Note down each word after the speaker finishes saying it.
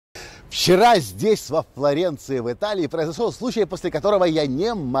Вчера здесь, во Флоренции, в Италии, произошел случай, после которого я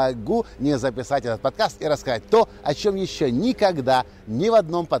не могу не записать этот подкаст и рассказать то, о чем еще никогда ни в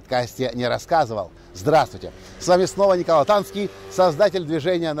одном подкасте не рассказывал. Здравствуйте! С вами снова Николай Танский, создатель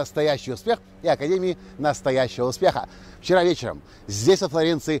движения «Настоящий успех» и Академии «Настоящего успеха». Вчера вечером здесь, во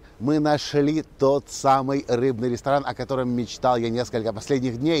Флоренции, мы нашли тот самый рыбный ресторан, о котором мечтал я несколько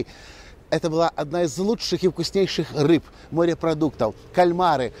последних дней. Это была одна из лучших и вкуснейших рыб, морепродуктов,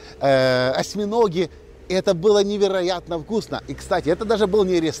 кальмары, осьминоги. И это было невероятно вкусно. И, кстати, это даже был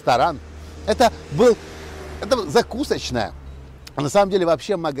не ресторан, это была закусочная. На самом деле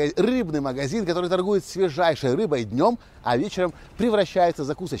вообще рыбный магазин, который торгует свежайшей рыбой днем, а вечером превращается в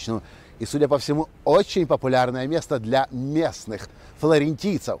закусочную. И, судя по всему, очень популярное место для местных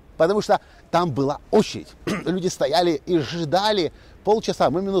флорентийцев, потому что там была очередь. Люди стояли и ждали полчаса,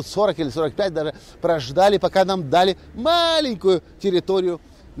 мы минут 40 или 45 даже прождали, пока нам дали маленькую территорию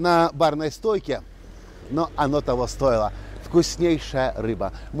на барной стойке. Но оно того стоило. Вкуснейшая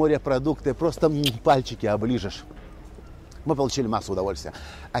рыба, морепродукты, просто пальчики оближешь. Мы получили массу удовольствия.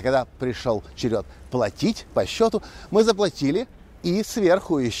 А когда пришел черед платить по счету, мы заплатили и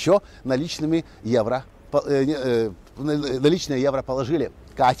сверху еще наличные евро положили.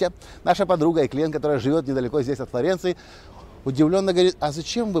 Катя, наша подруга и клиент, которая живет недалеко здесь от Флоренции, удивленно говорит: а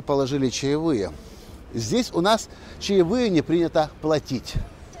зачем вы положили чаевые? Здесь у нас чаевые не принято платить.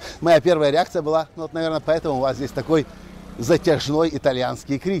 Моя первая реакция была: ну вот, наверное, поэтому у вас здесь такой затяжной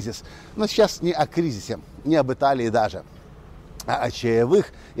итальянский кризис. Но сейчас не о кризисе, не об Италии даже, а о чаевых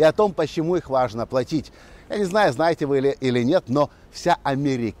и о том, почему их важно платить. Я не знаю, знаете вы или нет, но вся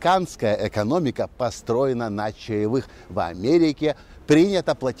американская экономика построена на чаевых. В Америке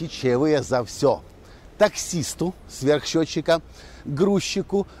принято платить чаевые за все. Таксисту, сверхсчетчика,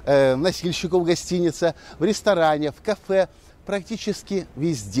 грузчику, носильщику в гостинице, в ресторане, в кафе, практически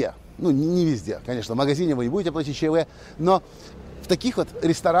везде. Ну, не везде, конечно, в магазине вы не будете платить чаевые, но в таких вот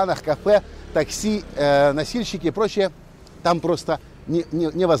ресторанах, кафе, такси, носильщики и прочее, там просто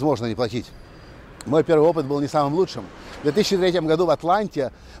невозможно не платить. Мой первый опыт был не самым лучшим. В 2003 году в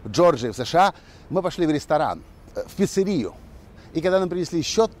Атланте, в Джорджии, в США, мы пошли в ресторан, в пиццерию. И когда нам принесли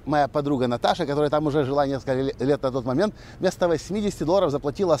счет, моя подруга Наташа, которая там уже жила несколько лет на тот момент, вместо $80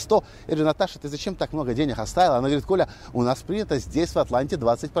 заплатила 100. Я говорю: Наташа, ты зачем так много денег оставила? Она говорит: Коля, у нас принято здесь, в Атланте,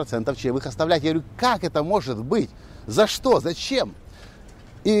 20% чаевых оставлять. Я говорю: как это может быть? За что? Зачем?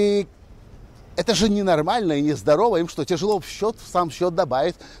 И это же ненормально и нездорово. Им что, тяжело в сам счет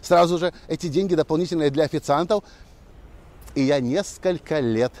добавить сразу же эти деньги дополнительные для официантов? И я несколько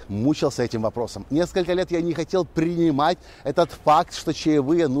лет мучился этим вопросом. Несколько лет я не хотел принимать этот факт, что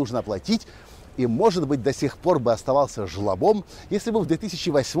чаевые нужно платить. И, может быть, до сих пор бы оставался жлобом, если бы в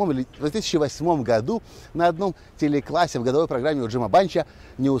 2008 году на одном телеклассе в годовой программе у Джима Банча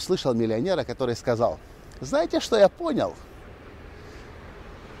не услышал миллионера, который сказал: знаете, что я понял?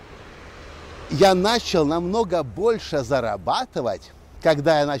 Я начал намного больше зарабатывать,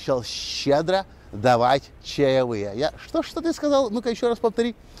 когда я начал щедро давать чаевые. Что ты сказал? Ну-ка еще раз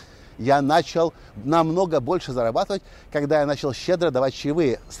повтори. Я начал намного больше зарабатывать, когда я начал щедро давать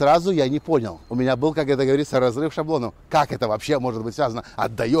чаевые. Сразу я не понял. У меня был, как это говорится, разрыв шаблонов. Как это вообще может быть связано?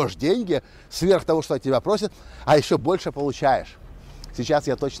 Отдаешь деньги сверх того, что от тебя просят, а еще больше получаешь. Сейчас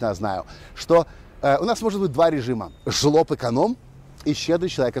я точно знаю, что у нас может быть два режима. Жлоб-эконом и щедрый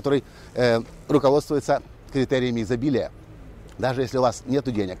человек, который руководствуется критериями изобилия. Даже если у вас нет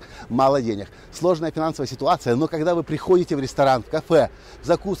денег, мало денег, сложная финансовая ситуация, но когда вы приходите в ресторан, в кафе, в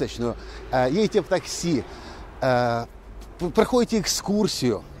закусочную, едете в такси, проходите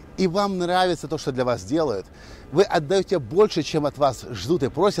экскурсию, и вам нравится то, что для вас делают, вы отдаете больше, чем от вас ждут и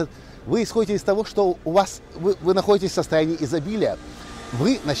просят, вы исходите из того, что вы находитесь в состоянии изобилия,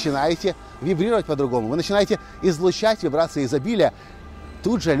 вы начинаете вибрировать по-другому, вы начинаете излучать вибрации изобилия.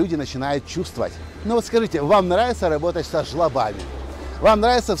 Тут же люди начинают чувствовать. Ну вот скажите, вам нравится работать со жлобами? Вам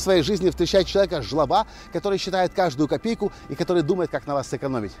нравится в своей жизни встречать человека жлоба, который считает каждую копейку и который думает, как на вас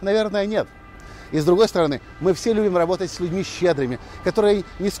сэкономить? Наверное, нет. И с другой стороны, мы все любим работать с людьми щедрыми, которые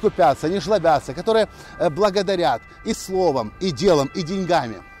не скупятся, не жлобятся, которые благодарят и словом, и делом, и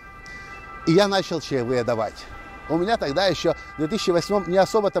деньгами. И я начал чаевые давать. У меня тогда еще в 2008 не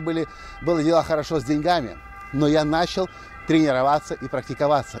особо-то было дело хорошо с деньгами, но я начал тренироваться и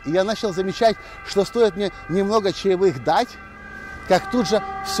практиковаться. И я начал замечать, что стоит мне немного чаевых дать, как тут же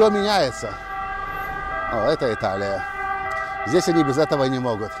все меняется. О, это Италия. Здесь они без этого не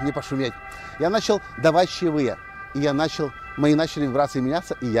могут, не пошуметь. Я начал давать чаевые, и мои начали вибрации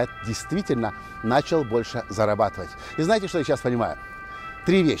меняться, и я действительно начал больше зарабатывать. И знаете, что я сейчас понимаю?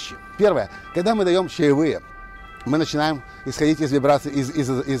 3 вещи. Первое, когда мы даем чаевые, мы начинаем исходить из вибраций,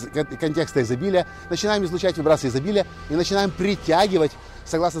 из контекста изобилия, начинаем излучать вибрации изобилия и начинаем притягивать,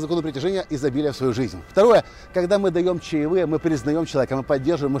 согласно закону притяжения, изобилие в свою жизнь. Второе, когда мы даем чаевые, мы признаем человека, мы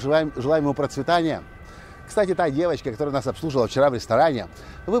поддерживаем, мы желаем ему процветания. Кстати, та девочка, которая нас обслуживала вчера в ресторане,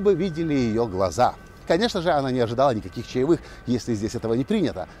 вы бы видели ее глаза. Конечно же, она не ожидала никаких чаевых, если здесь этого не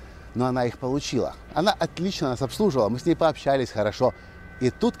принято, но она их получила. Она отлично нас обслуживала, мы с ней пообщались хорошо. И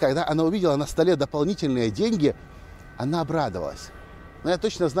тут, когда она увидела на столе дополнительные деньги, она обрадовалась. Но я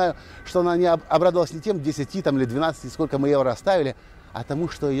точно знаю, что она не обрадовалась не тем 10 или 12, сколько мы евро оставили, а тому,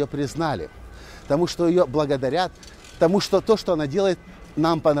 что ее признали, тому, что ее благодарят, тому, что то, что она делает,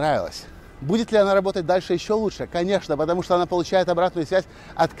 нам понравилось. Будет ли она работать дальше еще лучше? Конечно, потому что она получает обратную связь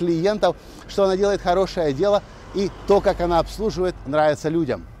от клиентов, что она делает хорошее дело, и то, как она обслуживает, нравится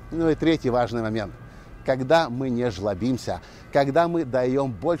людям. Ну и третий важный момент. Когда мы не жлобимся, когда мы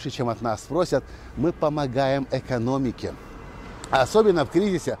даем больше, чем от нас просят, мы помогаем экономике. Особенно в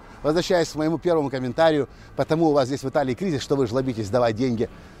кризисе, возвращаясь к моему первому комментарию, потому у вас здесь в Италии кризис, что вы жлобитесь давать деньги.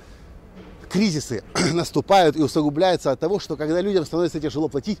 Кризисы наступают и усугубляются от того, что когда людям становится тяжело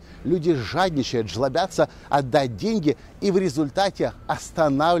платить, люди жадничают, жлобятся отдать деньги, и в результате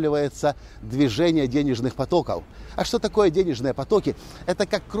останавливается движение денежных потоков. А что такое денежные потоки? Это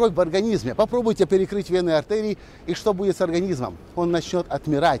как кровь в организме. Попробуйте перекрыть вены и артерии, и что будет с организмом? Он начнет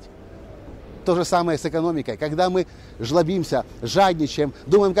отмирать. То же самое с экономикой. Когда мы жлобимся, жадничаем,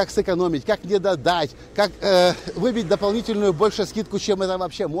 думаем, как сэкономить, как не додать, как выбить дополнительную больше скидку, чем это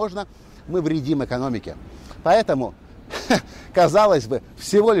вообще можно, мы вредим экономике. Поэтому, казалось бы,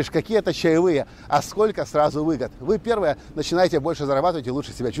 всего лишь какие-то чаевые, а сколько сразу выгод. Вы, первое, начинаете больше зарабатывать и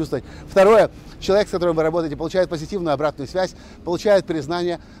лучше себя чувствовать. Второе, человек, с которым вы работаете, получает позитивную обратную связь, получает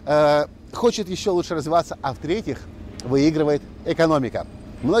признание, хочет еще лучше развиваться. А в-третьих, выигрывает экономика.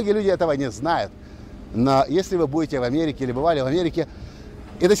 Многие люди этого не знают. Но если вы будете в Америке или бывали в Америке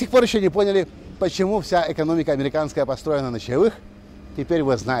и до сих пор еще не поняли, почему вся экономика американская построена на чаевых, теперь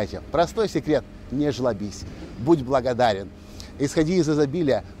вы знаете. Простой секрет. Не жлобись. Будь благодарен. Исходи из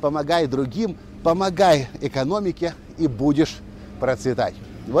изобилия. Помогай другим. Помогай экономике. И будешь процветать.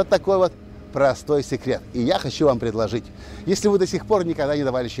 Вот такой вот простой секрет. И я хочу вам предложить. Если вы до сих пор никогда не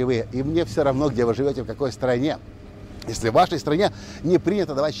давали чаевые, и мне все равно, где вы живете, в какой стране, если в вашей стране не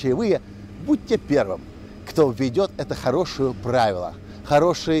принято давать чаевые, будьте первым, кто введет это хорошее правило,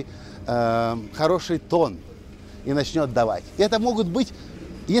 хороший тон и начнет давать. И это могут быть,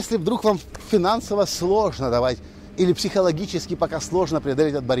 если вдруг вам финансово сложно давать или психологически пока сложно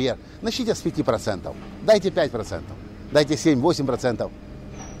преодолеть этот барьер, начните с 5%, дайте 5%, дайте 7-8%.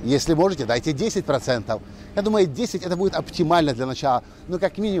 Если можете, дайте 10%. Я думаю, 10% это будет оптимально для начала, но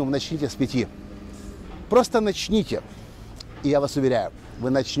как минимум начните с 5%. Просто начните, и я вас уверяю, вы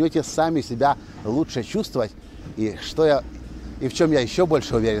начнете сами себя лучше чувствовать. И в чем я еще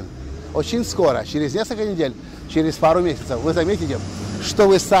больше уверен, очень скоро, через несколько недель, через пару месяцев, вы заметите, что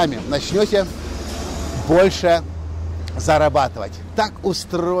вы сами начнете больше зарабатывать. Так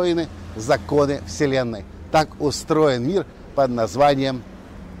устроены законы Вселенной, так устроен мир под названием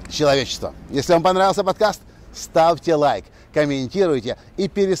человечество. Если вам понравился подкаст, ставьте лайк, комментируйте и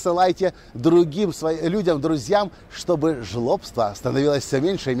пересылайте другим людям, друзьям, чтобы жлобство становилось все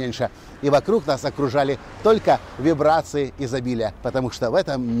меньше и меньше. И вокруг нас окружали только вибрации изобилия, потому что в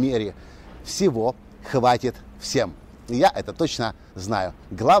этом мире всего хватит всем. И я это точно знаю.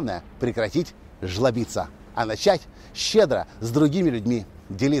 Главное – прекратить жлобиться, а начать щедро с другими людьми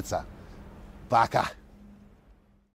делиться. Пока!